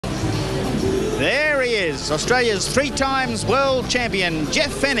There he is, Australia's 3 times world champion,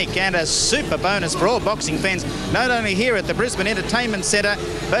 Jeff Fenech, and a super bonus for all boxing fans, not only here at the Brisbane Entertainment Centre,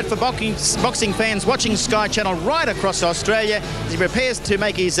 but for boxing fans watching Sky Channel right across Australia as he prepares to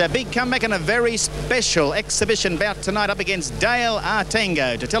make his big comeback in a very special exhibition bout tonight up against Dale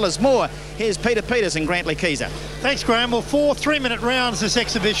Artango. To tell us more, here's Peter Peters and Grantley Keezer. Thanks, Graham. Well, 4 3-minute rounds this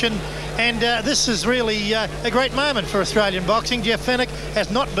exhibition, and this is really a great moment for Australian boxing. Jeff Fenech has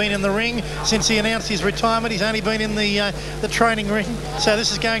not been in the ring since he announced his retirement. He's only been in the training ring, so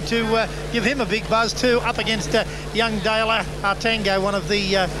this is going to give him a big buzz too, up against young Dale Artango, one of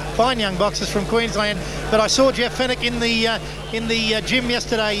the fine young boxers from Queensland. But I saw Jeff Fenech in the gym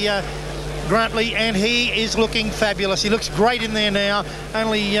yesterday, Grantley, and he is looking fabulous. He looks great in there now,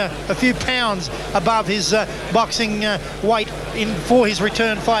 only a few pounds above his boxing weight for his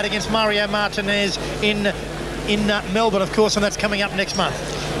return fight against Mario Martinez in Melbourne, of course, and that's coming up next month.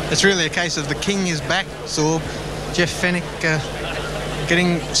 It's really a case of the king is back, so Jeff Fenech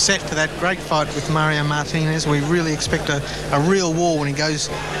getting set for that great fight with Mario Martinez. We really expect a real war when he goes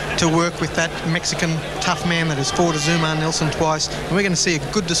to work with that Mexican tough man that has fought Azumar Nelson twice. And we're going to see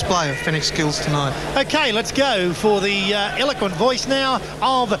a good display of Fenech's skills tonight. Okay, let's go for the eloquent voice now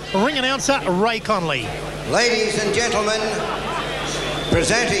of ring announcer Ray Conley. Ladies and gentlemen,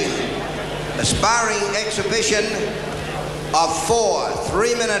 presenting a sparring exhibition of 4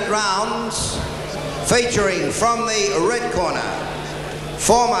 3-minute rounds featuring from the red corner,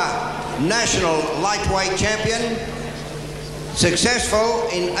 former national lightweight champion, successful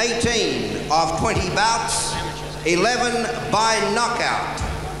in 18 of 20 bouts, 11 by knockout.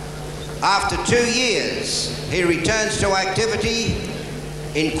 After 2 years, he returns to activity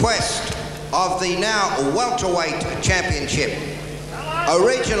in quest of the now welterweight championship.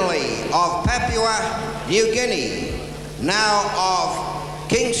 Originally of Papua New Guinea, now of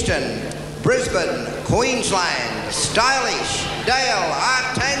Kingston, Brisbane, Queensland, stylish Dale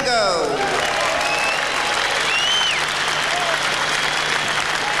Artango.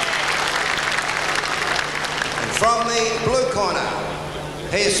 And from the blue corner,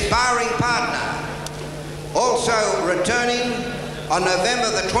 his sparring partner, also returning on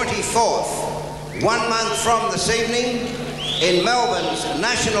November the 24th, 1 month from this evening, in Melbourne's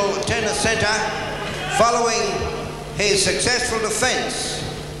National Tennis Centre, following his successful defence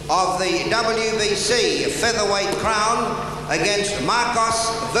of the WBC featherweight crown against Marcos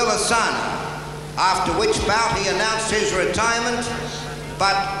Villasana, after which bout he announced his retirement.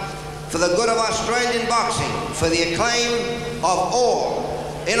 But for the good of Australian boxing, for the acclaim of all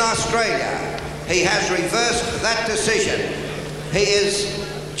in Australia, he has reversed that decision. He is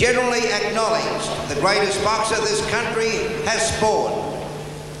generally acknowledged the greatest boxer this country has spawned.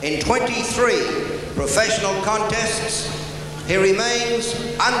 In 23 professional contests, he remains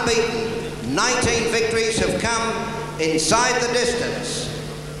unbeaten. 19 victories have come inside the distance.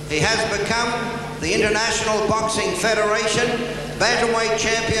 He has become the International Boxing Federation bantamweight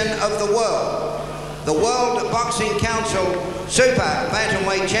champion of the world, the World Boxing Council super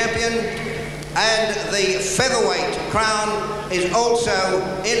bantamweight champion, and the featherweight crown is also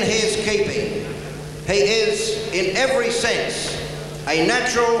in his keeping. He is, in every sense, a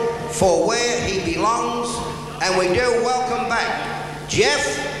natural for where he belongs, and we do welcome back Jeff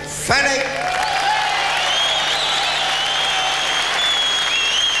Fenech.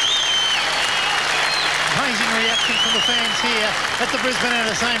 Amazing reaction from the fans here at the Brisbane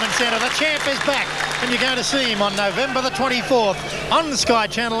Entertainment Centre. The champ is back, and you're going to see him on November the 24th on the Sky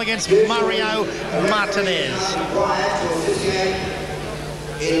Channel against Mario Martinez.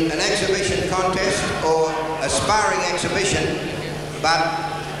 In an exhibition contest or a sparring exhibition, but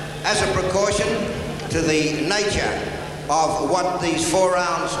as a precaution to the nature of what these 4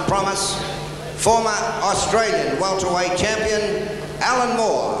 rounds promise, former Australian welterweight champion Alan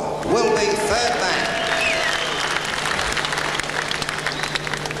Moore will be third man.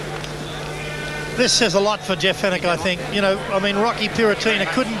 This says a lot for Jeff Fenech, I think. You know, I mean, Rocky Piratina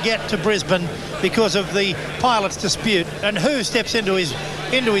couldn't get to Brisbane because of the pilot's dispute, and who steps into his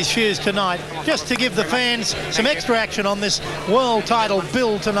shoes tonight just to give the fans some extra action on this world title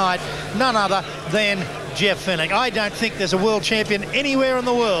bill tonight? None other than Jeff Fenech. I don't think there's a world champion anywhere in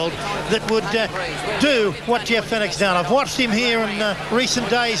the world that would do what Jeff Fenech's done. I've watched him here in recent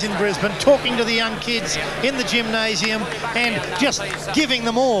days in Brisbane, talking to the young kids in the gymnasium and just giving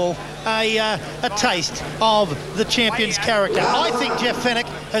them all a taste of the champion's character. I think Jeff Fenech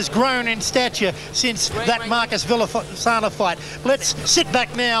has grown in stature since that Marcos Villasana fight. Let's sit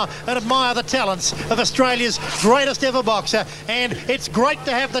back now and admire the talents of Australia's greatest ever boxer, and it's great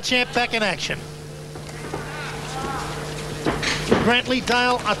to have the champ back in action. Grantley,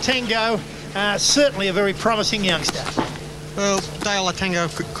 Dale Artango certainly a very promising youngster. Well, Dale Artango,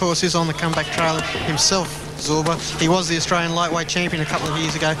 of course, is on the comeback trail himself, Zorba. He was the Australian lightweight champion a couple of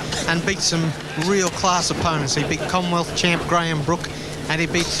years ago and beat some real class opponents. He beat Commonwealth champ Graham Brook, and he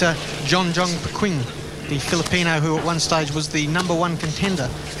beat John Pequing, the Filipino who at one stage was the #1 contender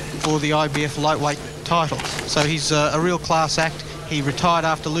for the IBF lightweight title. So he's a real class act. He retired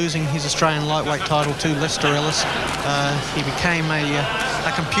after losing his Australian lightweight title to Lester Ellis. He became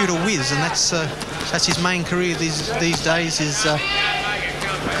a computer whiz, and that's his main career these days, is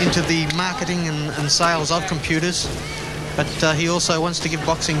into the marketing and sales of computers. But he also wants to give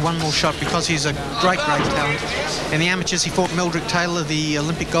boxing one more shot because he's a great talent. In the amateurs, he fought Mildred Taylor, the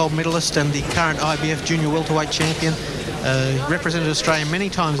Olympic gold medalist and the current IBF junior welterweight champion. Represented Australia many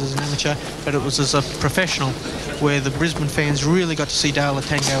times as an amateur, but it was as a professional where the Brisbane fans really got to see Dale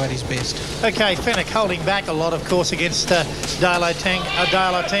Artango at his best. Okay, Fenech holding back a lot, of course, against Dale Artango,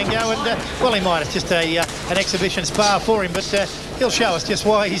 and well, he might. It's just an exhibition spar for him, but he'll show us just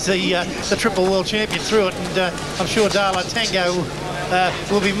why he's the triple world champion through it, and I'm sure Dale Artango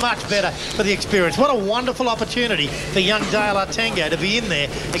will be much better for the experience. What a wonderful opportunity for young Dale Artango to be in there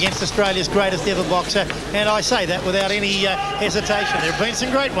against Australia's greatest ever boxer, and I say that without any hesitation. There have been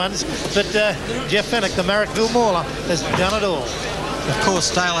some great ones, but Jeff Fenech, the Marrickville Mauler, has done it all. Of course,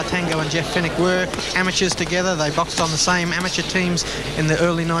 Dale Artango and Jeff Fenech were amateurs together. They boxed on the same amateur teams in the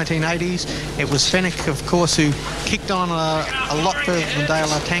early 1980s. It was Fenech, of course, who kicked on a lot further than Dale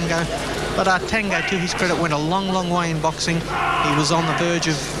Artango. But Artango, to his credit, went a long way in boxing. He was on the verge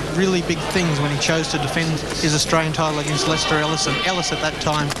of really big things when he chose to defend his Australian title against Lester Ellis, and Ellis at that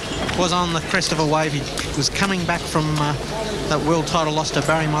time was on the crest of a wave. He was coming back from that world title loss to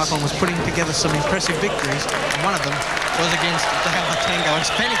Barry Michael and was putting together some impressive victories. And one of them was against Dale Artango. And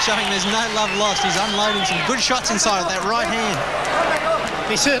Fenech showing there's no love lost. He's unloading some good shots inside of that right hand.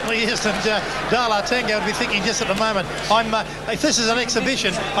 He certainly is, and Dale Artango would be thinking just at the moment, if this is an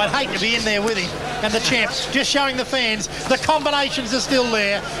exhibition, I'd hate to be in there with him. And the champ, just showing the fans, the combinations are still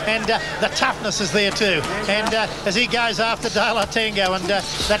there, and the toughness is there too. And as he goes after Dale Artango, and that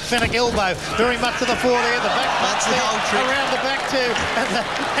Fenech elbow, very much to the fore there, the back, that's the whole trick. Around the back too,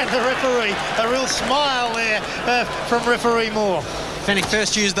 and the referee, a real smile there from referee Moore. Fenech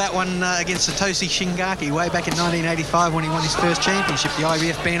first used that one against Satoshi Shingaki way back in 1985 when he won his first championship, the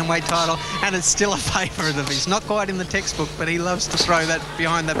IBF bantamweight title, and it's still a favourite of his. Not quite in the textbook, but he loves to throw that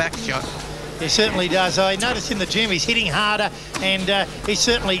behind the back shot. He certainly does. I noticed in the gym he's hitting harder, and he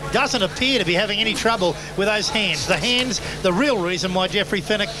certainly doesn't appear to be having any trouble with those hands. The hands, the real reason why Jeffrey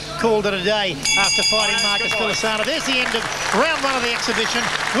Fenech called it a day after fighting Marcus Filisano. There's the end of round one of the exhibition.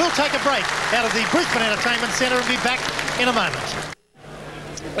 We'll take a break out of the Brisbane Entertainment Centre and be back in a moment.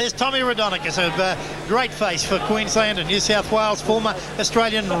 There's Tommy Raudonikis, a great face for Queensland and New South Wales, former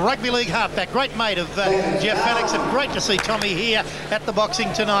Australian Rugby League halfback, great mate of Jeff Fenech, and great to see Tommy here at the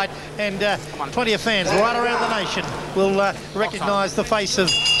boxing tonight, and plenty of fans right around the nation will recognise the face of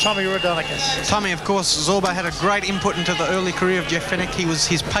Tommy Raudonikis. Tommy, of course, Zorba had a great input into the early career of Jeff Fenech. He was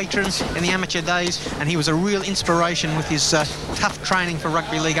his patron in the amateur days, and he was a real inspiration with his tough training for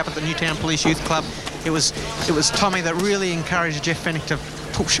rugby league up at the Newtown Police Youth Club. It was Tommy that really encouraged Jeff Fenech to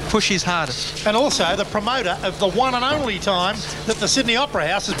push his hardest. And also the promoter of the one and only time that the Sydney Opera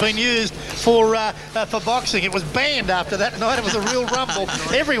House has been used for boxing. It was banned after that night. It was a real rumble.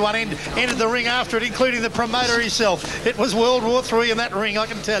 Everyone entered the ring after it, including the promoter himself. It was World War III in that ring, I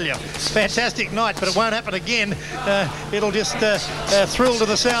can tell you. Fantastic night, but it won't happen again. It'll just thrill to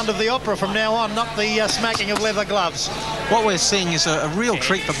the sound of the opera from now on, not the smacking of leather gloves. What we're seeing is a real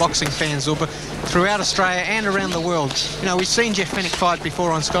treat for boxing fans, Zorba, throughout Australia and around the world. You know, we've seen Jeff Fenech fight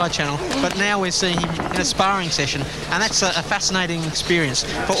before on Sky Channel, but now we're seeing him in a sparring session, and that's a fascinating experience.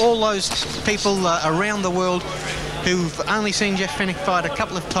 For all those people around the world who've only seen Jeff Fenech fight a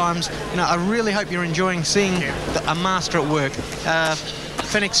couple of times, you know, I really hope you're enjoying seeing a master at work.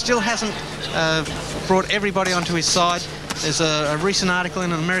 Fenech still hasn't brought everybody onto his side. There's a recent article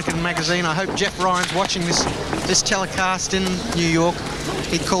in an American magazine. I hope Jeff Ryan's watching this telecast in New York.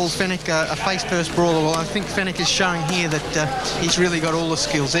 He called Fenech a face-first brawler. Well, I think Fenech is showing here that he's really got all the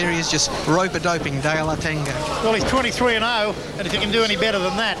skills. There he is, just rope-a-doping Dale Artango. Well, he's 23-0, and if he can do any better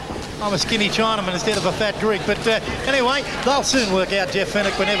than that, I'm a skinny Chinaman instead of a fat Greek. But anyway, they'll soon work out Jeff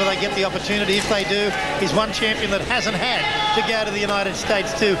Fenech whenever they get the opportunity. If they do, he's one champion that hasn't had to go to the United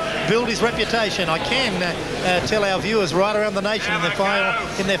States to build his reputation. I can tell our viewers right around the nation in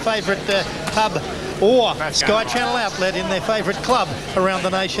their favourite pub or Sky Channel outlet in their favourite club around the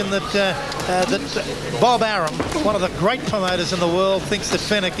nation that Bob Arum, one of the great promoters in the world, thinks that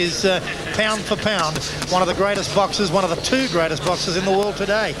Fenech is pound for pound one of the greatest boxers, one of the two greatest boxers in the world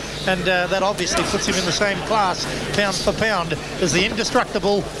today, and that obviously puts him in the same class, pound for pound, as the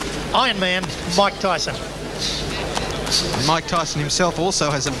indestructible Iron Man Mike Tyson. Mike Tyson himself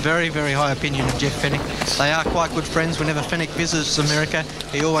also has a very, very high opinion of Jeff Fenech. They are quite good friends. Whenever Fenech visits America,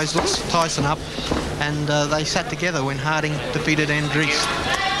 he always looks Tyson up, and they sat together when Harding defeated Andries.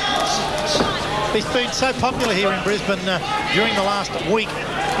 He's been so popular here in Brisbane during the last week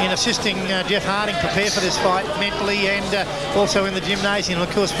in assisting Jeff Harding prepare for this fight mentally and also in the gymnasium. Of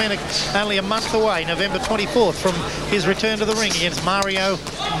course, Fenech only a month away, November 24th, from his return to the ring against Mario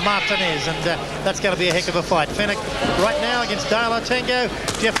Martinez, and that's going to be a heck of a fight. Fenech right now against Dale Artango.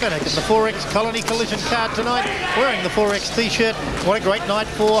 Jeff Fenech in the 4X Colony Collision card tonight, wearing the 4X t-shirt. What a great night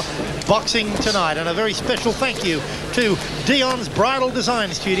for boxing tonight, and a very special thank you to Dion's Bridal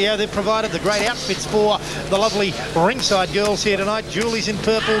Design Studio. They've provided the great outfits for the lovely ringside girls here tonight. Julie's in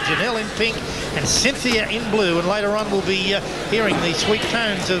purple, Janelle in pink, and Cynthia in blue. And later on we'll be hearing the sweet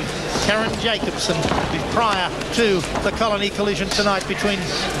tones of Karen Jacobson prior to the Colony Collision tonight between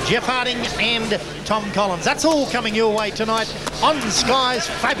Jeff Harding and Tom Collins. That's all coming your way tonight on Sky's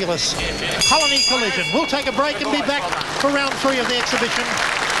fabulous Colony Collision. We'll take a break and be back for round 3 of the exhibition.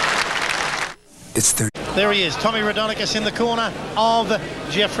 It's 30. There he is, Tommy Radonicus in the corner of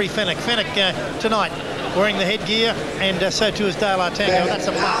Jeffrey Fenech. Fenech tonight wearing the headgear, and so too is Dale Artango. That's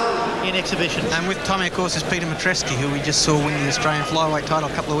a month in exhibition. And with Tommy, of course, is Peter Matreski, who we just saw win the Australian flyweight title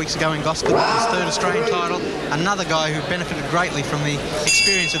a couple of weeks ago in Gosford, his 3rd Australian title. Another guy who benefited greatly from the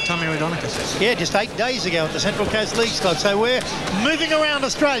experience of Tommy Radonicus. Yeah, just 8 days ago at the Central Coast Leagues Club. So we're moving around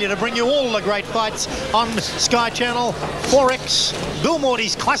Australia to bring you all the great fights on Sky Channel, 4X, Bill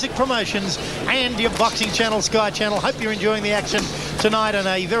Morty's Classic Promotions, and your Boxing Channel, Sky Channel. Hope you're enjoying the action tonight, and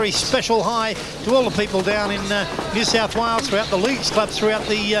a very special hi to all the people down in New South Wales, throughout the leagues clubs, throughout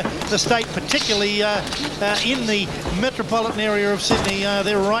the state, particularly in the metropolitan area of Sydney.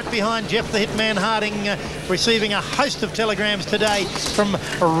 They're right behind Jeff the Hitman Harding, receiving a host of telegrams today from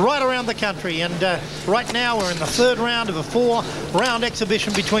right around the country. And right now we're in the 3rd round of a 4-round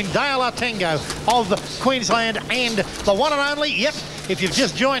exhibition between Dale Artango of Queensland and the one and only, yep, if you've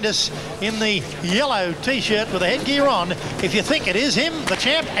just joined us in the yellow t-shirt with the headgear on, if you think it is him, the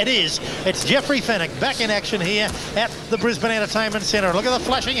champ, it is. It's Jeffrey Fenech back in action here at the Brisbane Entertainment Centre. Look at the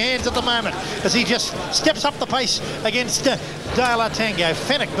flashing hands at the moment as he just steps up the pace against Dale Artango.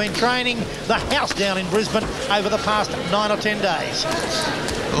 Fenech been training the house down in Brisbane over the past 9 or 10 days.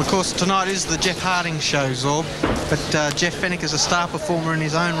 Well, of course, tonight is the Jeff Harding show, Zorb, but Jeff Fenech is a star performer in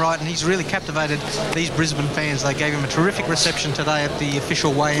his own right, and he's really captivated these Brisbane fans. They gave him a terrific reception today at the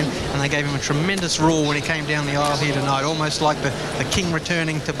official weigh-in, and they gave him a tremendous roar when he came down the aisle here tonight, almost like the king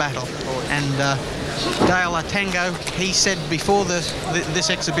returning to battle. And Dale Artango, he said before this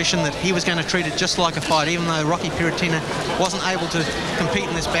exhibition that he was going to treat it just like a fight. Even though Rocky Piratina wasn't able to compete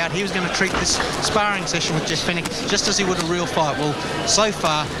in this bout, he was going to treat this sparring session with Jeff Fenech just as he would a real fight. Well, so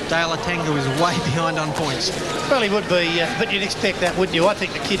far, Dale Artango is way behind on points. Well, he would be, but you'd expect that, wouldn't you? I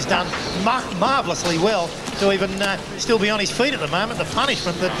think the kid's done marvellously well to even still be on his feet at the moment, the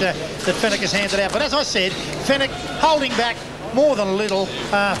punishment that Fenech has handed out. But as I said, Fenech holding back more than a little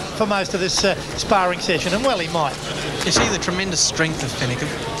for most of this sparring session, and well, he might. You see the tremendous strength of Fenech.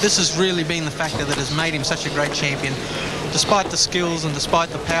 This has really been the factor that has made him such a great champion. Despite the skills and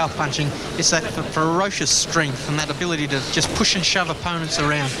despite the power punching, it's that ferocious strength and that ability to just push and shove opponents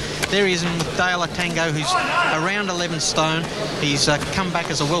around. There he is with Dale Artango, who's around 11 stone. He's come back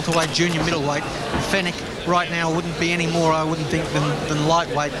as a welterweight, junior middleweight. Fenech right now wouldn't be any more, I wouldn't think, than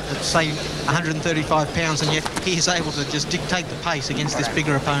lightweight at, say, 135 pounds, and yet he is able to just dictate the pace against this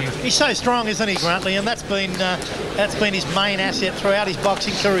bigger opponent. He's so strong, isn't he, Gruntley? And that's been his main asset throughout his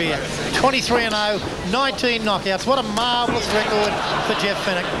boxing career. 23-0, 19 knockouts. What a marvellous record for Jeff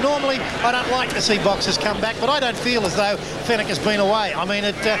Fenech. Normally, I don't like to see boxers come back, but I don't feel as though Fenech has been away. I mean,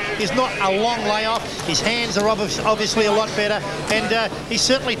 it is not a long layoff. His hands are obviously a lot better, and he's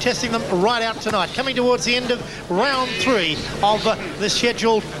certainly testing them right out tonight. Coming towards the end of round 3 of the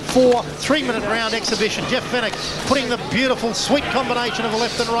scheduled 4 3-minute round exhibition. Jeff Fenech putting the beautiful, sweet combination of a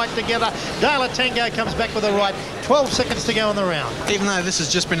left and right together. Dale Artango comes back with a right. 12 seconds to go in the round. Even though this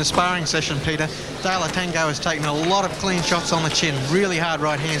has just been a sparring session, Peter, Dale Artango has taken a lot of clean shots on the chin. Really hard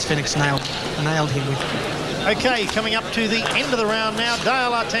right hands Fenech's nailed him with. Okay, coming up to the end of the round now.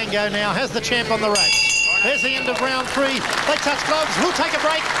 Dale Artango now has the champ on the ropes. There's the end of round 3. They touch gloves. We'll take a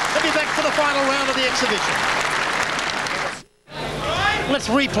break and be back for the final round of the exhibition. Let's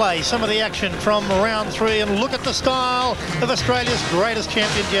replay some of the action from round 3 and look at the style of Australia's greatest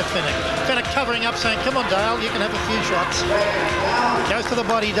champion, Jeff Fenech. Fenech covering up, saying, come on, Dale, you can have a few shots. Goes to the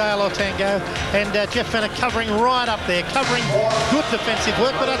body, Dale Artango, and Jeff Fenech covering right up there, covering good defensive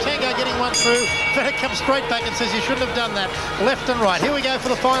work, but Artango getting one through. Fenech comes straight back and says, you shouldn't have done that, left and right. Here we go for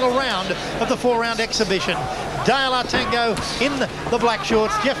the final round of the 4-round exhibition. Dale Artango in the black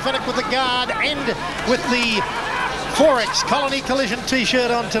shorts, Jeff Fenech with the guard and with the Forex Colony Collision t-shirt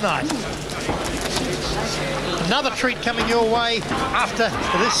on tonight. Another treat coming your way after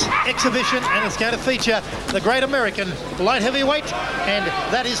this exhibition, and it's going to feature the great American light heavyweight, and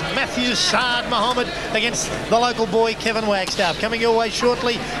that is Matthew Saad Muhammad against the local boy Kevin Wagstaff. Coming your way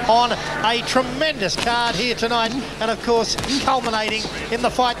shortly on a tremendous card here tonight, and of course culminating in the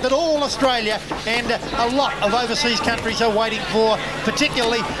fight that all Australia and a lot of overseas countries are waiting for,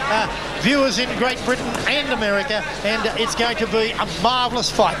 particularly viewers in Great Britain and America, and it's going to be a marvellous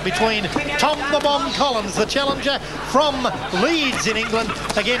fight between Tom the Bomb Collins, the challenger from Leeds in England,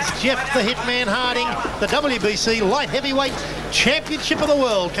 against Jeff the Hitman Harding, the WBC Light Heavyweight Championship of the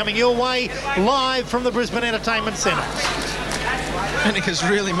World, coming your way live from the Brisbane Entertainment Centre. Fenech has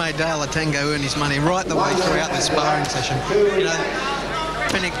really made Dale Artango earn his money right the way throughout this sparring session. You know,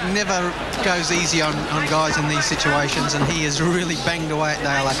 Fenech never goes easy on guys in these situations, and he has really banged away at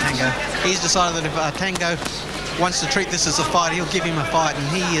Dale Artango. He's decided that if Artango wants to treat this as a fight, he'll give him a fight, and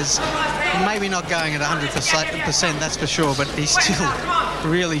he is maybe not going at 100%, that's for sure, but he's still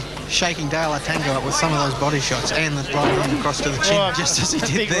really shaking Dale Artango up with some of those body shots and the right hand across to the chin, just as he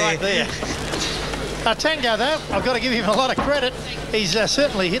did there. Right there. Artango, though, I've got to give him a lot of credit. He's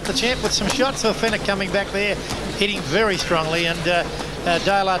certainly hit the champ with some shots. So Fenech coming back there, hitting very strongly, and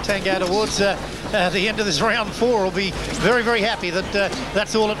Dale Artango towards the end of this round 4 will be very, very happy that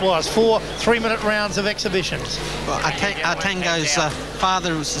that's all it was. 4 3-minute rounds of exhibitions. Well, Artango's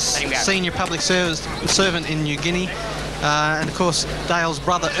father was a senior public servant in New Guinea. And of course, Dale's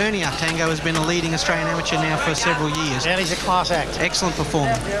brother Ernie Artango has been a leading Australian amateur now for several years. And he's a class act. Excellent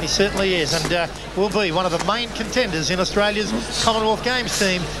performer. He certainly is, and will be one of the main contenders in Australia's Commonwealth Games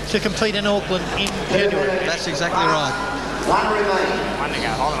team to compete in Auckland in January. That's exactly right. One remaining.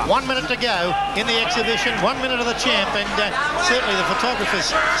 1 minute to go in the exhibition, 1 minute of the champ, and certainly the photographers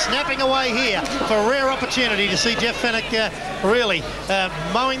snapping away here for a rare opportunity to see Jeff Fenech really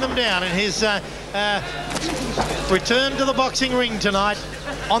mowing them down in his return to the boxing ring tonight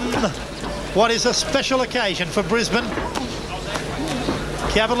on what is a special occasion for Brisbane,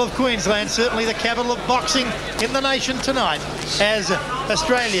 capital of Queensland, certainly the capital of boxing in the nation tonight, as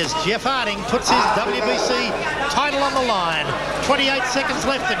Australia's Jeff Harding puts his WBC title on the line. 28 seconds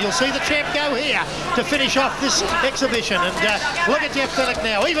left, and you'll see the champ go here to finish off this exhibition. And look at Jeff Fenech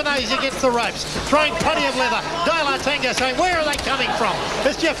now, even though he's against the ropes, throwing plenty of leather. Dale Artango saying, where are they coming from?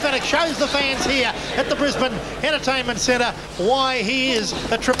 As Jeff Fenech shows the fans here at the Brisbane Entertainment Centre why he is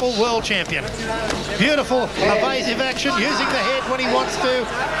a triple world champion. Beautiful, evasive action, using the head when he wants to,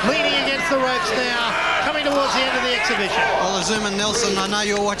 leaning against the ropes now, coming towards the end of the exhibition. Well, Azuma Nelson, I know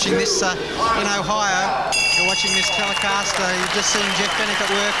you're watching this in Ohio. You're watching this telecast. You've just seen Jeff Fenech at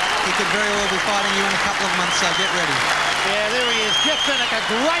work. He could very well be fighting you in a couple of months, so get ready. Yeah, there he is. Jeff Fenech, a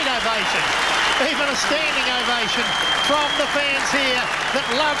great ovation. Even a standing ovation from the fans here that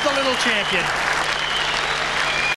love the little champion.